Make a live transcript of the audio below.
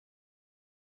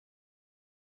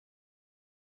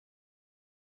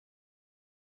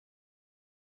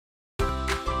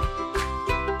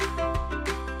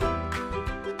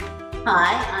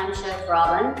Hi, I'm Chef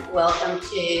Robin. Welcome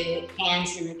to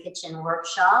Hands in the Kitchen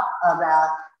workshop about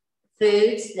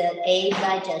foods that aid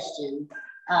digestion.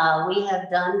 We have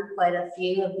done quite a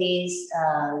few of these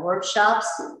workshops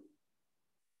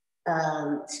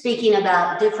speaking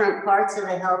about different parts of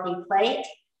a healthy plate.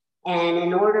 And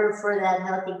in order for that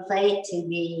healthy plate to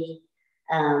be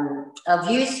of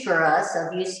use for us,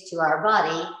 of use to our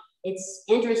body, it's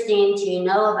interesting to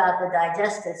know about the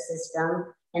digestive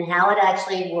system and how it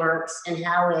actually works and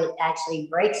how it actually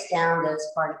breaks down those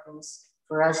particles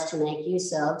for us to make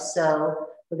use of. So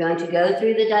we're going to go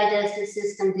through the digestive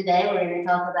system today. We're going to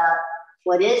talk about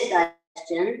what is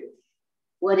digestion,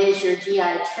 what is your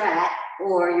GI tract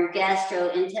or your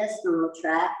gastrointestinal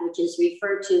tract, which is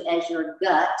referred to as your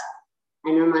gut.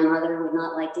 I know my mother would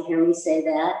not like to hear me say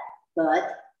that,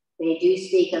 but they do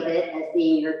speak of it as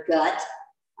being your gut.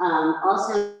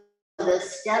 Also, the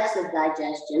steps of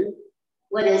digestion,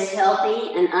 what is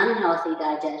healthy and unhealthy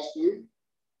digestion,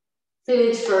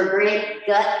 foods for great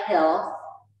gut health,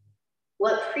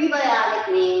 what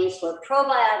prebiotic means, what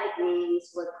probiotic means,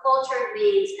 what cultured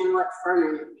means, and what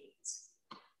fermented means.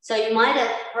 So you might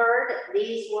have heard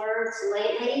these words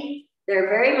lately. They're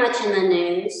very much in the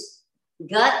news.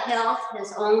 Gut health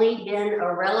has only been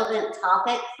a relevant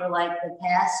topic for like the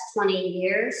past 20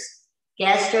 years.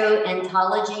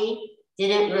 Gastroenterology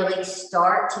didn't really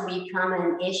start to become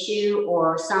an issue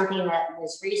or something that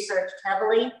was researched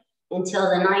heavily until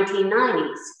the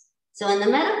 1990s. So in the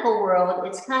medical world,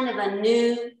 it's kind of a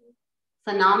new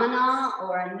phenomena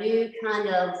or a new kind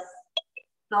of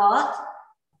thought.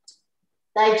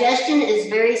 Digestion is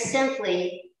very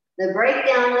simply the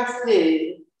breakdown of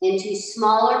food into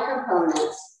smaller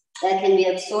components that can be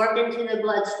absorbed into the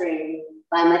bloodstream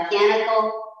by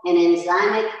mechanical and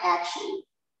enzymic action.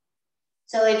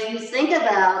 So if you think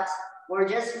about, or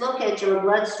just look at your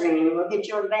bloodstream, look at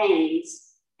your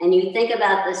veins, and you think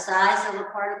about the size of a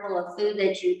particle of food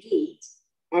that you eat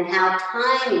and how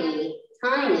tiny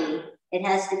it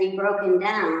has to be broken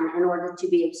down in order to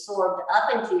be absorbed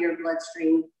up into your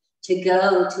bloodstream to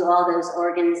go to all those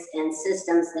organs and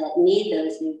systems that need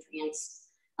those nutrients.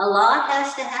 A lot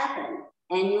has to happen,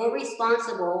 and you're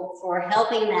responsible for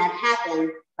helping that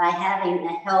happen by having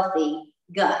a healthy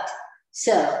gut.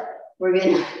 So we're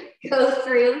going to go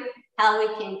through how we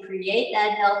can create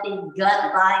that healthy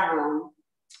gut biome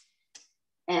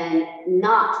and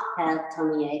not have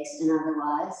tummy aches and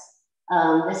otherwise.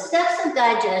 The steps of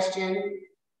digestion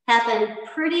happen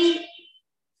pretty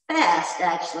fast,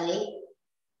 actually,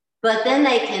 but then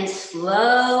they can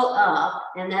slow up,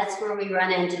 and that's where we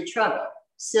run into trouble.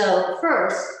 So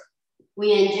first,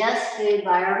 we ingest food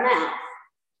by our mouth.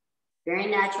 Very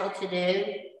natural to do,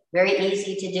 very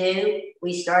easy to do.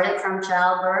 We start it from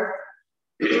childbirth.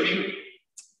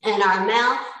 And our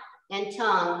mouth and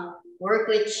tongue work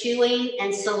with chewing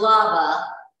and saliva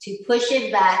to push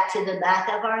it back to the back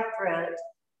of our throat,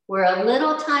 where a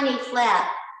little tiny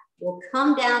flap will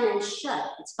come down and shut.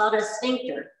 It's called a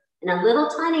sphincter. And a little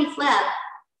tiny flap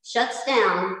shuts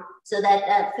down so that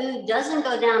that food doesn't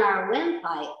go down our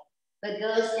windpipe, but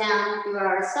goes down through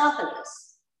our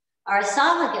esophagus. Our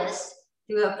esophagus,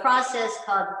 through a process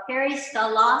called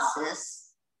peristalsis,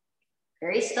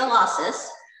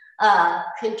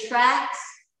 contracts,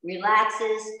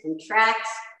 relaxes,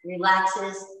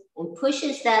 and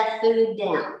pushes that food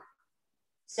down.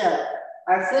 So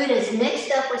our food is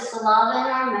mixed up with saliva in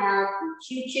our mouth.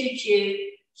 We chew,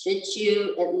 should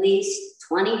chew at least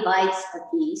 20 bites a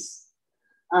piece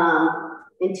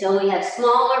until we have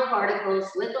smaller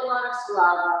particles with a lot of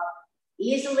saliva,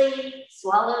 easily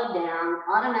swallowed down,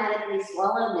 automatically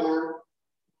swallowed down,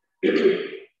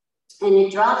 and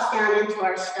it drops down into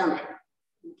our stomach,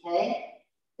 okay?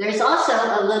 There's also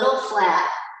a little flap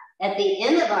at the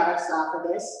end of our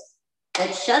esophagus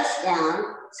that shuts down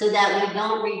so that we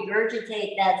don't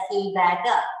regurgitate that food back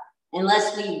up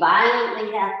unless we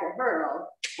violently have to hurl,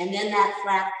 and then that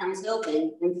flap comes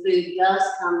open and food does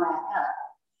come back up.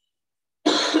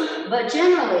 But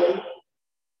generally,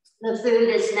 the food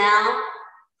is now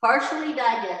partially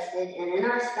digested and in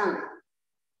our stomach.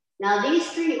 Now these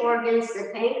three organs,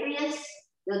 the pancreas,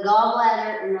 the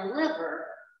gallbladder, and the liver,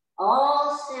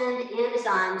 all send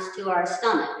enzymes to our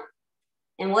stomach.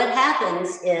 And what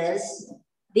happens is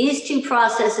these two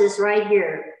processes right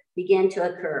here begin to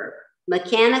occur,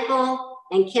 mechanical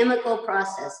and chemical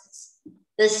processes.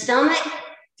 The stomach,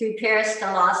 through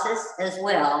peristalsis as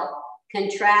well,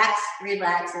 contracts,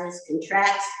 relaxes,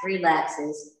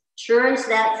 churns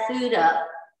that food up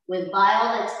with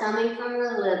bile that's coming from the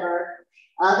liver,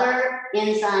 other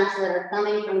enzymes that are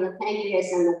coming from the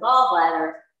pancreas and the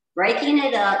gallbladder, breaking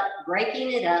it up,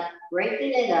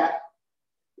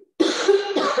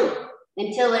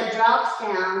 until it drops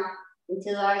down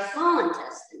into our small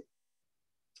intestine.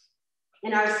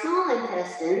 In our small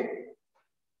intestine,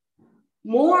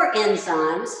 more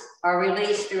enzymes are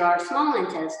released through our small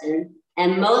intestine,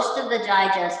 and most of the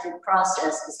digestive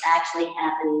process is actually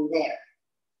happening there.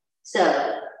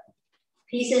 So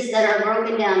pieces that are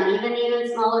broken down even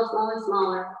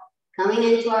smaller, coming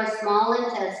into our small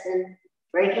intestine,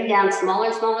 breaking down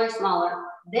smaller,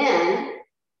 then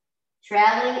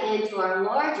traveling into our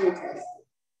large intestine.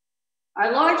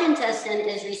 Our large intestine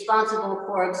is responsible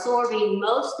for absorbing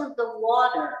most of the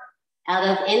water out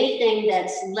of anything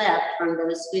that's left from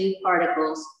those food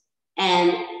particles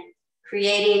and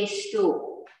creating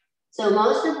stool. So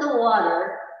most of the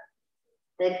water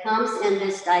that comes in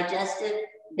this digestive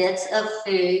bits of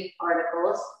food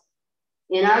particles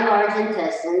in our large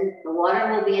intestine, the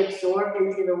water will be absorbed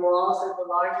into the walls of the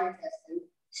large intestine.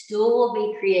 Stool will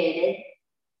be created.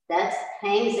 That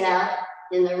hangs out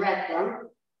in the rectum,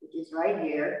 which is right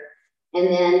here, and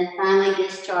then finally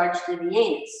discharged to the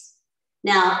anus.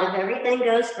 Now, if everything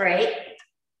goes great,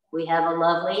 we have a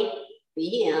lovely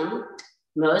BM,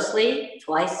 mostly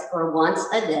twice or once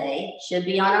a day, should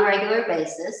be on a regular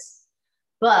basis.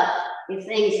 But if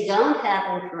things don't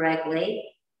happen correctly,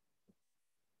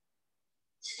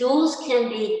 stools can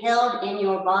be held in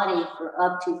your body for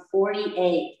up to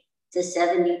 48 to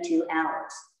 72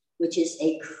 hours, which is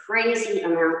a crazy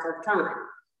amount of time.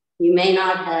 You may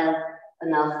not have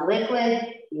enough liquid,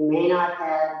 you may not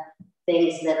have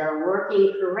things that are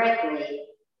working correctly,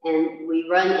 and we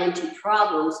run into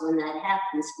problems when that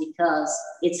happens because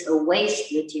it's a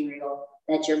waste material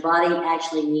that your body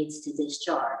actually needs to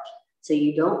discharge. So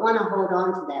you don't want to hold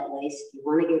on to that waste, you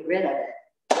want to get rid of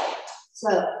it.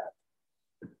 So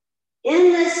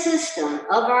in the system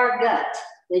of our gut,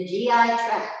 the GI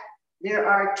tract, there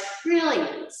are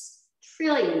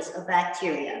trillions of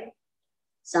bacteria.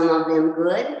 Some of them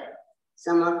good,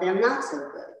 some of them not so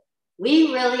good.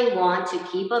 We really want to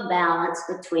keep a balance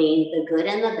between the good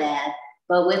and the bad,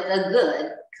 but with the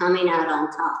good coming out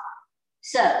on top.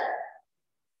 So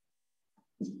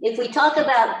if we talk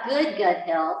about good gut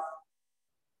health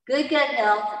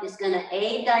is going to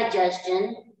aid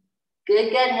digestion.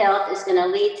 Good gut health is going to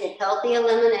lead to healthy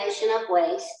elimination of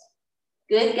waste.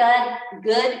 Good gut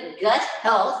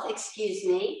health,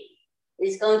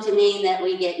 is going to mean that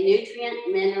we get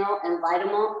nutrient, mineral, and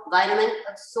vitamin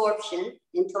absorption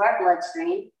into our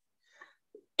bloodstream.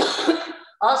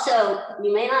 Also,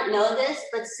 you may not know this,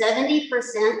 but 70%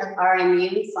 of our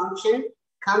immune function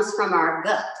comes from our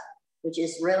gut, which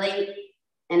is really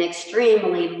an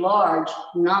extremely large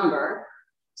number.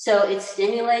 So it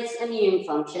stimulates immune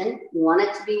function. You want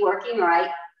it to be working right.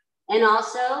 And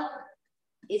also,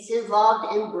 it's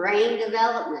involved in brain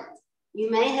development. You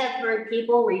may have heard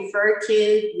people refer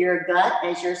to your gut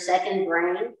as your second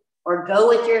brain, or go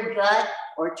with your gut,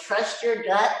 or trust your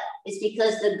gut. It's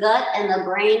because the gut and the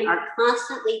brain are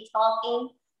constantly talking,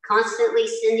 constantly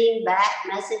sending back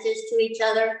messages to each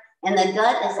other. And the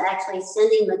gut is actually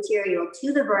sending material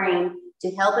to the brain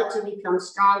to help it to become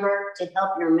stronger, to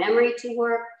help your memory to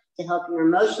work, to help your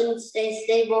emotions stay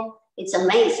stable. It's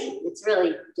amazing. It's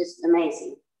really just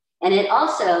amazing. And it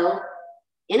also,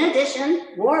 in addition,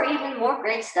 even more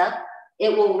great stuff,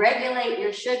 it will regulate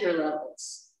your sugar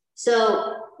levels.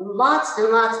 So lots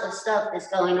and lots of stuff is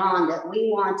going on that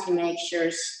we want to make sure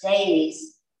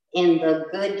stays in the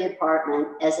good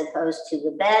department as opposed to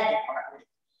the bad department.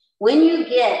 When you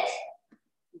get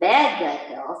bad gut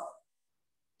health,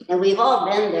 and we've all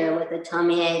been there with a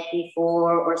tummy ache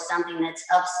before, or something that's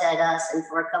upset us, and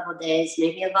for a couple of days,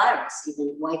 maybe a virus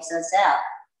even wipes us out.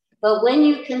 But when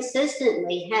you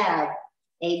consistently have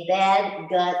a bad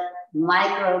gut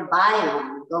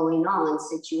microbiome going on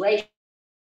situation,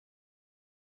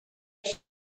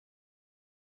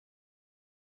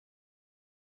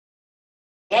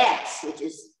 gas, which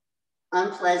is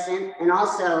unpleasant and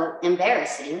also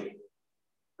embarrassing.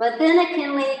 But then it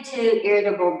can lead to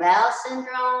irritable bowel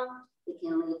syndrome. It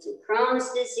can lead to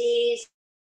Crohn's disease.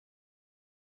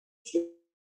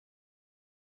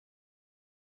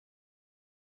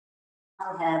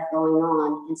 Have going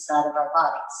on inside of our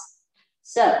bodies.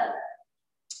 So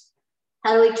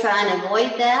how do we try and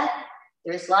avoid that?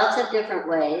 There's lots of different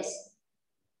ways.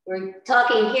 We're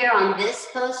talking here on this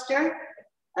poster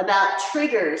about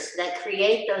triggers that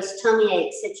create those tummy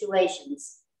ache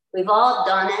situations. We've all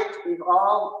done it. We've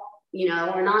all,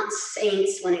 we're not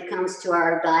saints when it comes to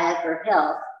our diet or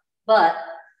health, but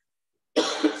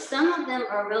some of them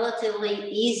are relatively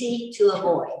easy to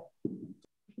avoid.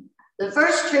 The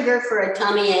first trigger for a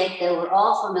tummy ache that we're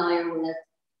all familiar with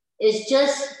is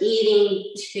just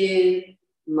eating too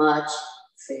much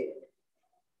food.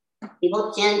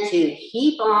 People tend to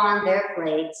heap on their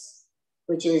plates,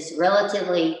 which is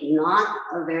relatively not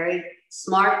a very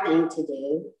smart thing to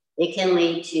do. It can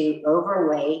lead to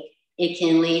overweight. It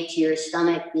can lead to your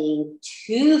stomach being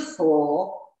too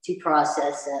full to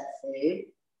process that food.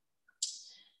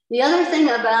 The other thing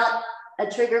about a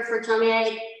trigger for tummy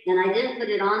ache, and I didn't put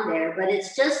it on there, but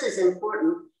it's just as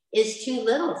important, is too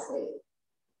little food.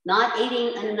 Not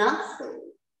eating enough food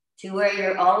to where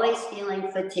you're always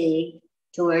feeling fatigued,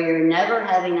 to where you're never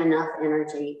having enough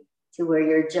energy, to where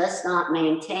you're just not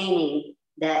maintaining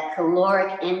that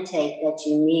caloric intake that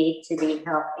you need to be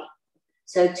healthy.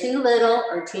 So too little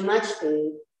or too much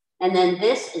food. And then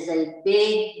this is a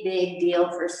big, big deal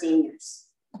for seniors.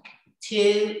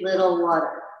 Too little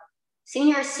water.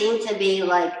 Seniors seem to be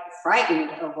like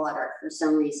frightened of water for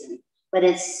some reason, but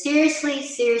it's seriously,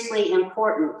 seriously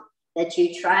important that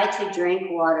you try to drink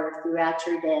water throughout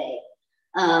your day.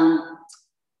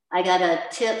 I got a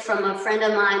tip from a friend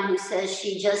of mine who says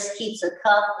she just keeps a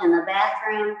cup in the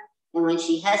bathroom, and when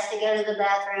she has to go to the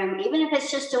bathroom, even if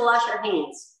it's just to wash her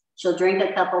hands, she'll drink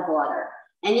a cup of water.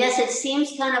 And yes, it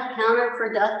seems kind of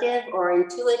counterproductive or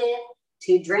intuitive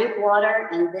to drink water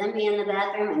and then be in the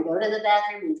bathroom and go to the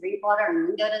bathroom and drink water and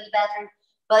then go to the bathroom,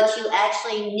 but you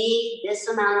actually need this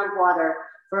amount of water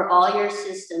for all your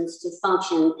systems to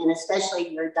function, and especially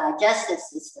your digestive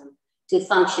system to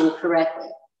function correctly.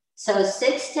 So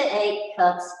 6 to 8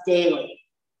 cups daily.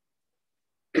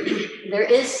 There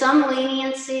is some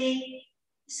leniency.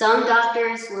 Some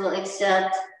doctors will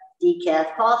accept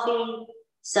decaf coffee.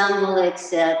 Some will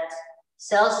accept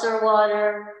seltzer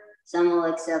water. Some will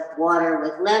accept water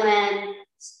with lemon.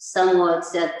 Some will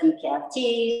accept decaf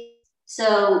tea.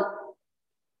 So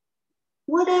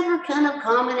whatever kind of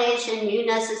combination you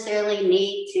necessarily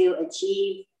need to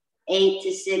achieve 8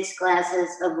 to 6 glasses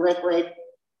of liquid,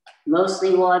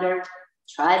 mostly water,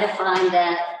 try to find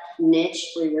that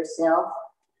niche for yourself.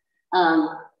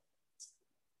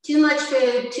 Too much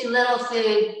food, too little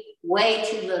food, way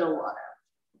too little water.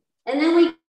 And then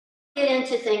we get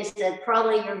into things that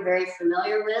probably you're very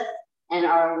familiar with and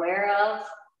are aware of.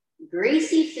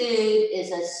 Greasy food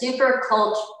is a super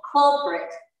culprit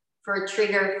for a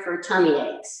trigger for tummy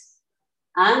aches.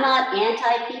 I'm not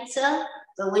anti-pizza,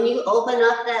 but when you open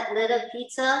up that lid of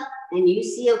pizza and you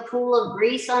see a pool of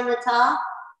grease on the top,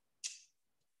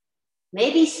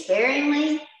 maybe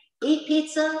sparingly eat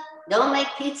pizza. Don't make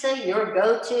pizza your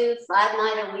go-to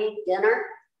 5-night-a-week dinner.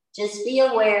 Just be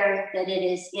aware that it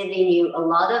is giving you a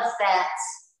lot of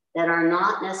fats that are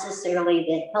not necessarily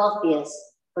the healthiest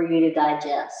for you to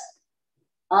digest.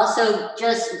 Also,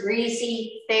 just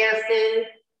greasy, fair food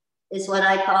is what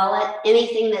I call it.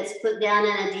 Anything that's put down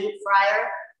in a deep fryer,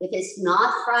 if it's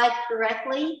not fried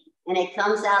correctly and it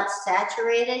comes out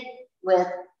saturated with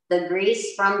the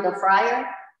grease from the fryer,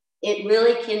 it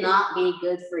really cannot be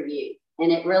good for you.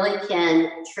 And it really can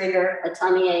trigger a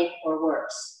tummy ache or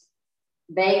worse.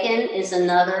 Bacon is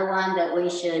another one that we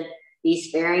should be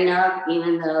sparing of,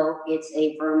 even though it's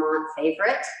a Vermont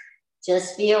favorite.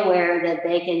 Just be aware that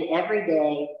bacon every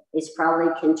day is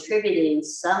probably contributing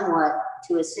somewhat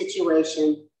to a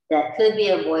situation that could be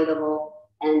avoidable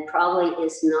and probably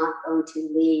is not going to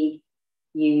lead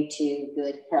you to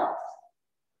good health.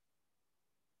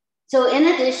 So in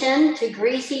addition to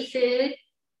greasy food,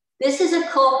 this is a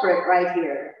culprit right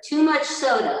here, too much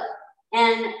soda.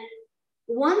 And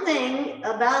one thing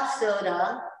about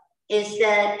soda is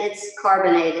that it's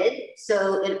carbonated,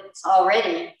 so it's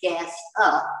already gassed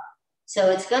up. So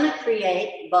it's going to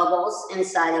create bubbles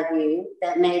inside of you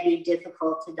that may be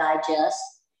difficult to digest.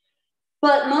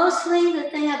 But mostly the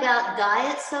thing about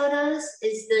diet sodas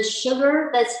is the sugar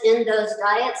that's in those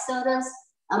diet sodas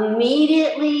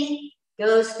immediately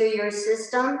goes through your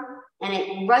system, and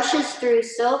it rushes through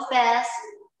so fast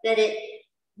that it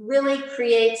really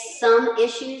creates some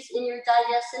issues in your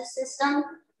digestive system.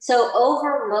 So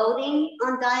overloading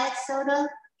on diet soda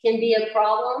can be a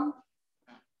problem.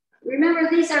 Remember,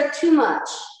 these are too much.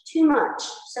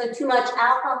 So too much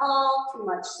alcohol, too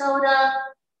much soda,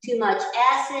 too much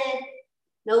acid.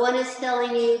 No one is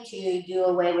telling you to do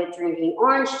away with drinking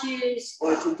orange juice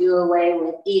or to do away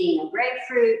with eating a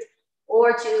grapefruit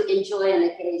or to enjoy an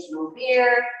occasional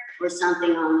beer or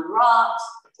something on the rocks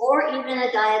or even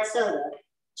a diet soda.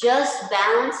 Just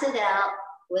balance it out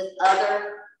with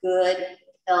other good,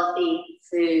 healthy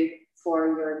food for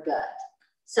your gut.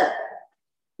 So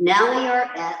now we are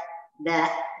at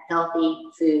that healthy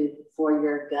food for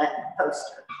your gut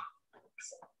poster.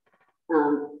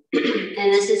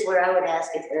 And this is where I would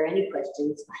ask if there are any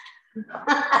questions.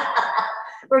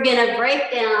 We're gonna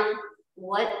break down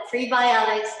what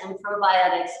prebiotics and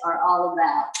probiotics are all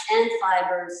about, and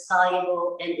fibers,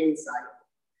 soluble and insoluble.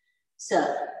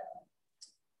 So,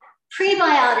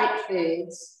 prebiotic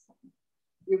foods,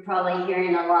 you're probably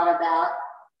hearing a lot about.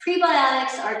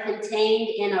 Prebiotics are contained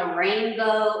in a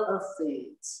rainbow of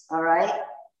foods, all right?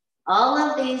 All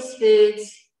of these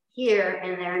foods here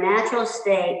in their natural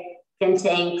state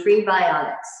contain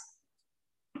prebiotics.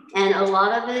 And a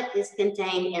lot of it is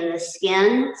contained in the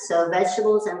skin, so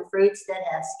vegetables and fruits that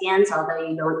have skins, although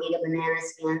you don't eat a banana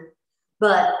skin,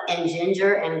 but in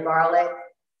ginger and garlic,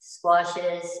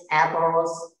 squashes,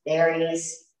 apples,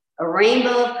 berries, a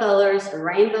rainbow of colors, a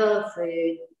rainbow of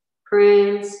food,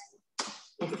 prunes,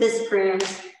 this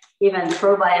prunes, even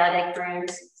probiotic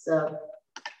prunes. So,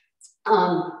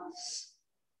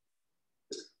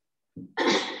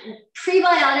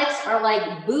 prebiotics are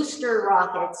like booster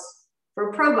rockets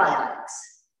for probiotics.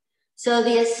 So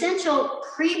the essential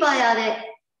prebiotic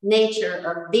nature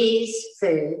of these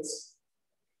foods,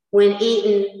 when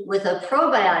eaten with a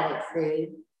probiotic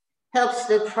food, helps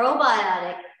the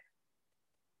probiotic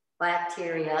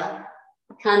bacteria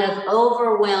kind of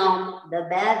overwhelm the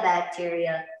bad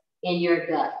bacteria in your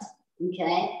gut,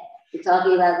 okay? We're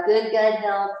talking about good gut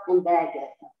health and bad gut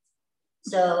health.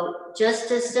 So just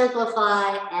to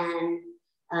simplify and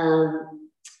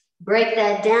break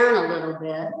that down a little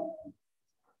bit,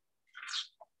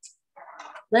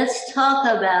 let's talk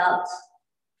about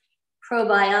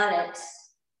probiotics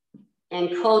and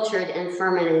cultured and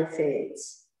fermented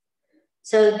foods.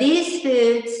 So these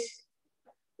foods,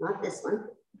 not this one,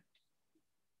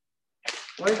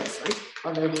 or this one,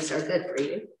 although these are good for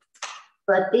you,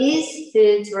 but these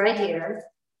foods right here,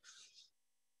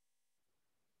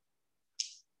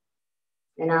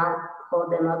 and I'll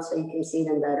hold them up so you can see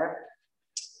them better,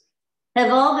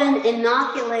 have all been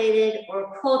inoculated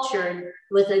or cultured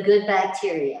with a good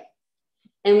bacteria.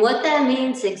 And what that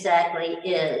means exactly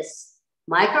is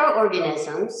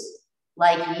microorganisms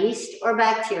like yeast or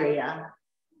bacteria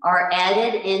are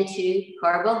added into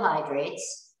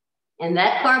carbohydrates, and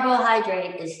that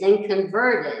carbohydrate is then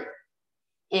converted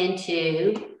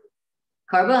into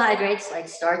carbohydrates like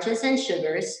starches and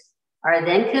sugars are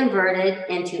then converted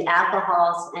into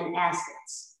alcohols and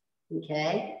acids,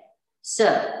 okay?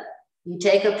 So you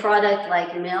take a product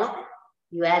like milk,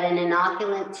 you add an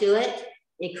inoculant to it,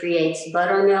 it creates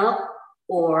buttermilk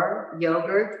or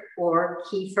yogurt or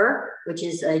kefir, which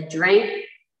is a drink,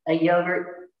 a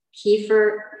yogurt,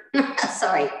 kefir,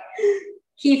 sorry.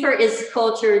 Kefir is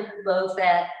cultured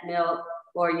low-fat milk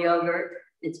or yogurt.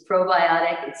 It's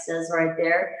probiotic, it says right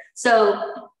there. So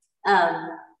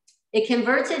it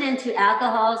converts it into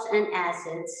alcohols and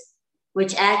acids,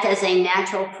 which act as a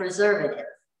natural preservative,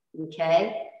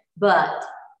 okay? But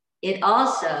it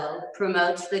also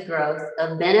promotes the growth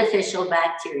of beneficial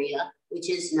bacteria, which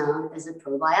is known as a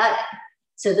probiotic.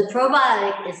 So the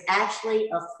probiotic is actually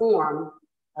a form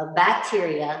of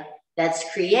bacteria that's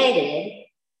created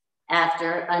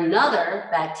after another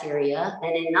bacteria,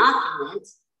 an inoculant,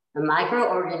 a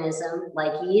microorganism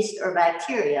like yeast or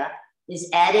bacteria, is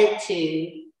added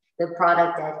to the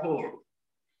product at hand.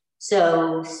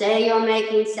 So say you're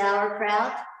making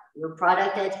sauerkraut, your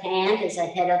product at hand is a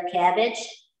head of cabbage,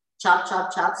 chop,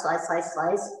 chop, chop, slice, slice,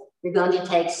 slice. You're going to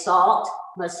take salt,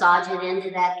 massage it into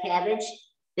that cabbage.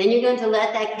 Then you're going to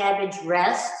let that cabbage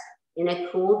rest in a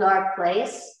cool, dark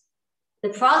place. The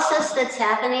process that's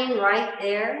happening right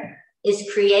there is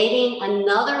creating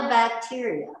another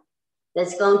bacteria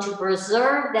that's going to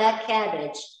preserve that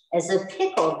cabbage as a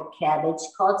pickled cabbage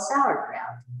called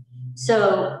sauerkraut.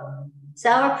 So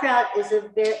sauerkraut is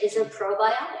a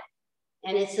probiotic,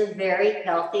 and it's a very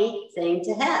healthy thing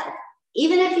to have.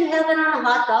 Even if you have it on a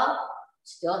hot dog,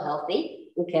 still healthy,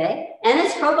 okay? And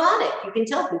it's probiotic. You can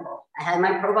tell people, I had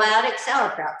my probiotic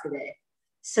sauerkraut today.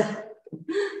 So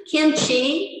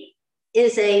kimchi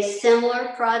is a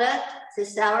similar product to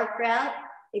sauerkraut,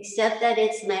 except that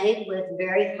it's made with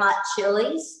very hot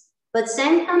chilies, but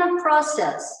same kind of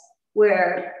process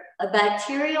where a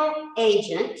bacterial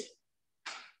agent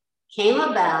came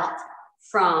about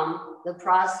from the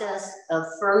process of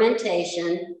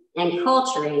fermentation and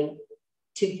culturing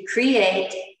to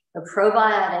create a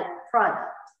probiotic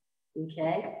product,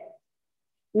 okay?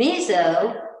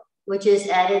 Miso, which is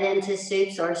added into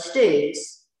soups or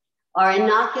stews, are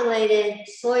inoculated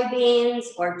soybeans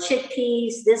or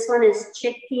chickpeas. This one is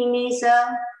chickpea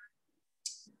miso.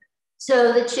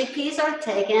 So the chickpeas are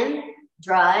taken,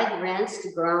 dried,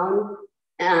 rinsed, grown,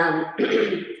 and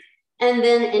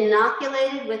then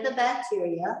inoculated with the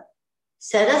bacteria,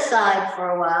 set aside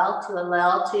for a while to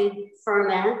allow to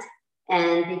ferment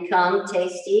and become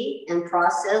tasty and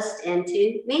processed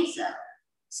into miso.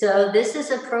 So this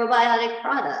is a probiotic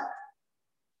product.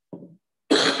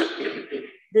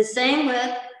 The same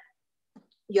with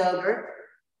yogurt.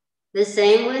 The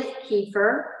same with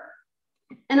kefir.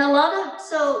 And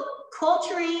so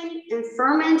culturing and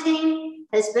fermenting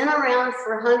has been around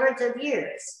for hundreds of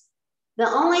years. The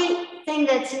only thing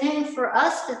that's new for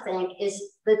us to think is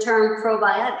the term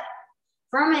probiotic.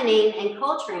 Fermenting and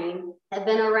culturing have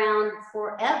been around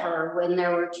forever. When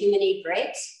there were too many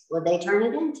grapes, what they turn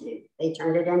it into? They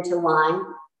turned it into wine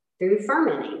through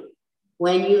fermenting.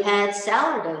 When you had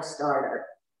sourdough starter,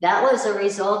 that was a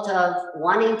result of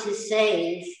wanting to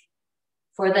save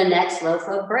for the next loaf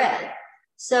of bread.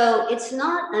 So it's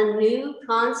not a new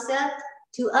concept.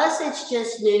 To us, it's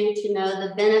just new to know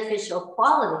the beneficial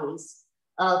qualities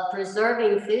of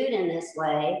preserving food in this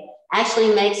way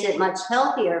actually makes it much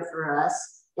healthier for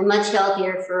us and much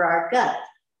healthier for our gut.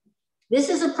 This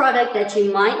is a product that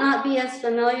you might not be as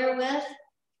familiar with.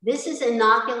 This is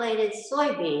inoculated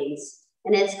soybeans,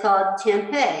 and it's called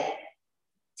tempeh.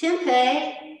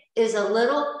 Tempeh is a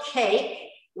little cake.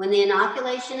 When the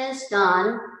inoculation is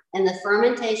done and the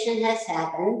fermentation has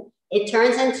happened, it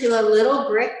turns into a little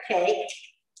brick cake.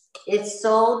 It's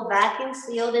sold vacuum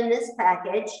sealed in this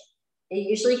package. It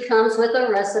usually comes with a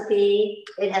recipe.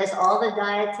 It has all the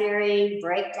dietary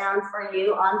breakdown for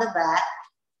you on the back.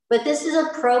 But this is a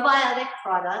probiotic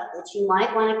product that you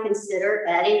might want to consider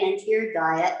adding into your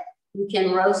diet. You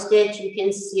can roast it, you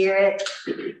can sear it.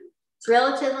 It's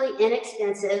relatively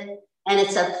inexpensive, and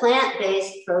it's a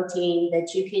plant-based protein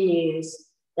that you can use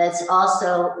that's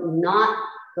also not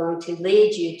going to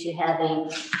lead you to having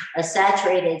a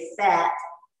saturated fat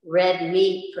red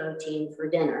meat protein for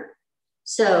dinner.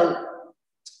 So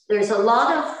there's a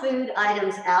lot of food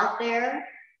items out there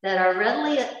that are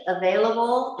readily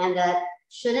available and that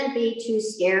shouldn't be too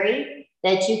scary,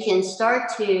 that you can start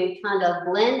to kind of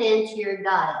blend into your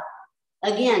diet.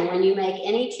 Again, when you make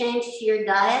any change to your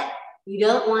diet, you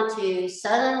don't want to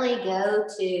suddenly go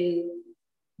to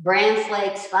bran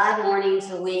flakes 5 mornings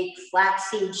a week,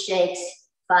 flaxseed shakes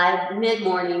 5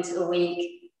 mid-mornings a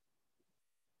week,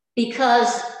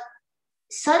 because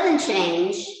sudden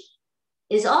change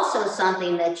is also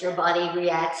something that your body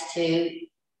reacts to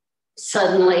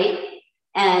suddenly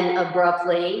and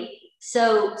abruptly.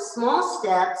 So small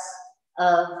steps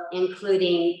of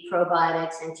including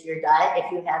probiotics into your diet,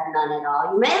 if you have none at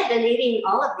all. You may have been eating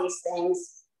all of these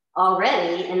things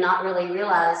already and not really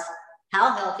realize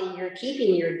how healthy you're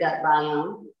keeping your gut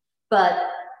biome. But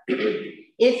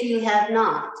if you have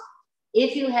not,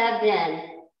 if you have been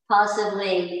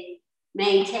possibly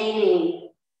maintaining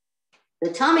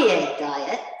the tummy ache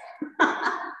diet,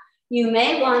 you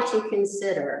may want to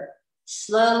consider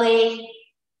slowly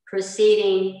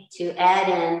proceeding to add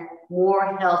in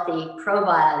more healthy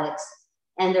probiotics,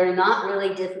 and they're not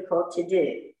really difficult to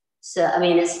do. So, I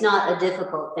mean, it's not a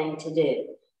difficult thing to do.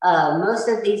 Most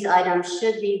of these items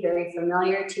should be very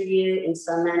familiar to you in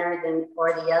some manner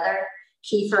or the other.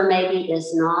 Kefir maybe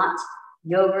is not.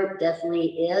 Yogurt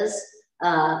definitely is.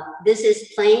 This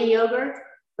is plain yogurt,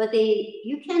 but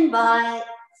you can buy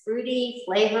fruity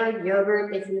flavored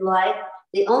yogurt if you like.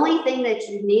 The only thing that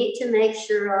you need to make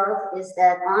sure of is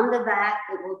that on the back,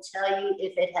 it will tell you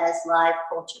if it has live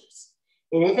cultures.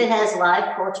 And if it has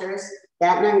live cultures,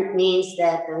 that means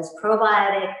that those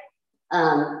probiotic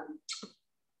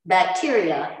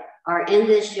bacteria are in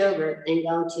this yogurt and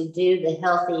going to do the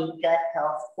healthy gut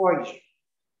health for you.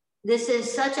 This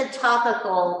is such a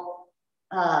topical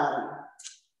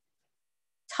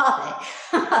topic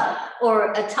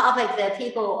or a topic that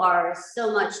people are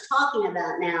so much talking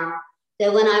about now,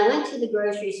 that when I went to the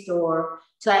grocery store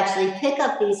to actually pick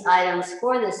up these items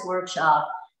for this workshop,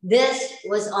 this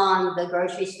was on the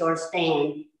grocery store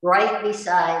stand right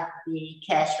beside the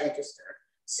cash register.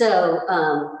 So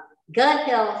Gut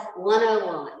Health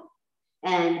 101.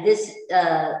 And this,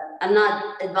 I'm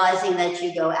not advising that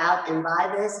you go out and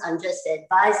buy this. I'm just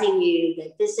advising you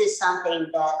that this is something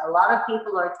that a lot of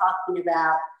people are talking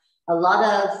about. A lot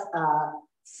of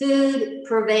food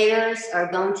purveyors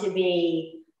are going to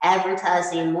be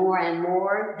advertising more and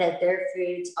more that their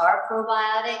foods are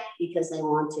probiotic because they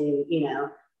want to, you know,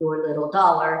 for a little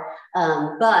dollar.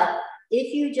 But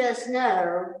if you just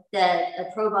know that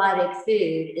a probiotic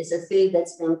food is a food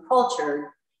that's been cultured,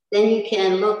 then you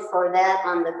can look for that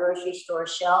on the grocery store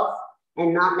shelf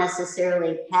and not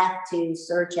necessarily have to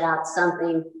search out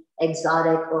something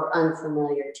exotic or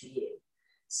unfamiliar to you.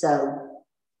 So,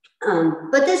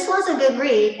 but this was a good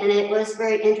read, and it was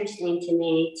very interesting to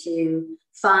me to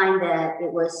find that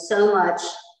it was so much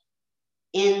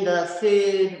in the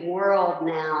food world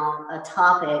now, a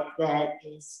topic that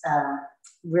is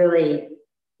really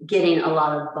getting a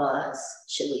lot of buzz,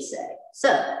 should we say.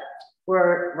 So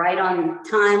we're right on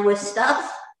time with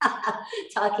stuff,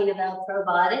 talking about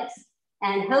probiotics,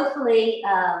 and hopefully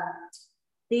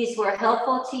these were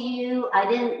helpful to you. I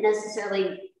didn't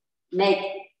necessarily make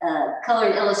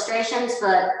colored illustrations,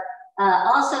 but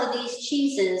also these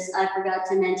cheeses, I forgot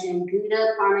to mention,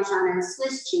 Gouda, Parmesan, and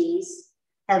Swiss cheese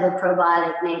have a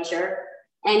probiotic nature.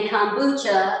 And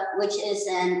kombucha, which is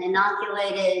an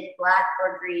inoculated black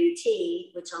or green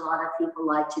tea, which a lot of people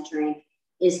like to drink,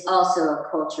 is also a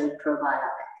cultured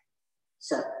probiotic.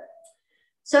 So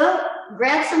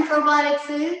grab some probiotic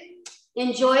food,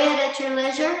 enjoy it at your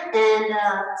leisure, and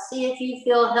see if you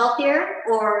feel healthier,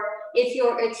 or if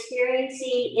you're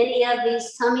experiencing any of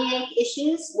these tummy ache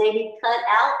issues, maybe cut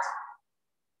out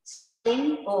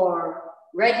or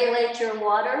regulate your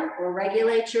water or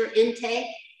regulate your intake,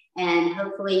 and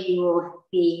hopefully you will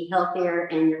be healthier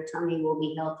and your tummy will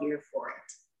be healthier for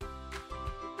it.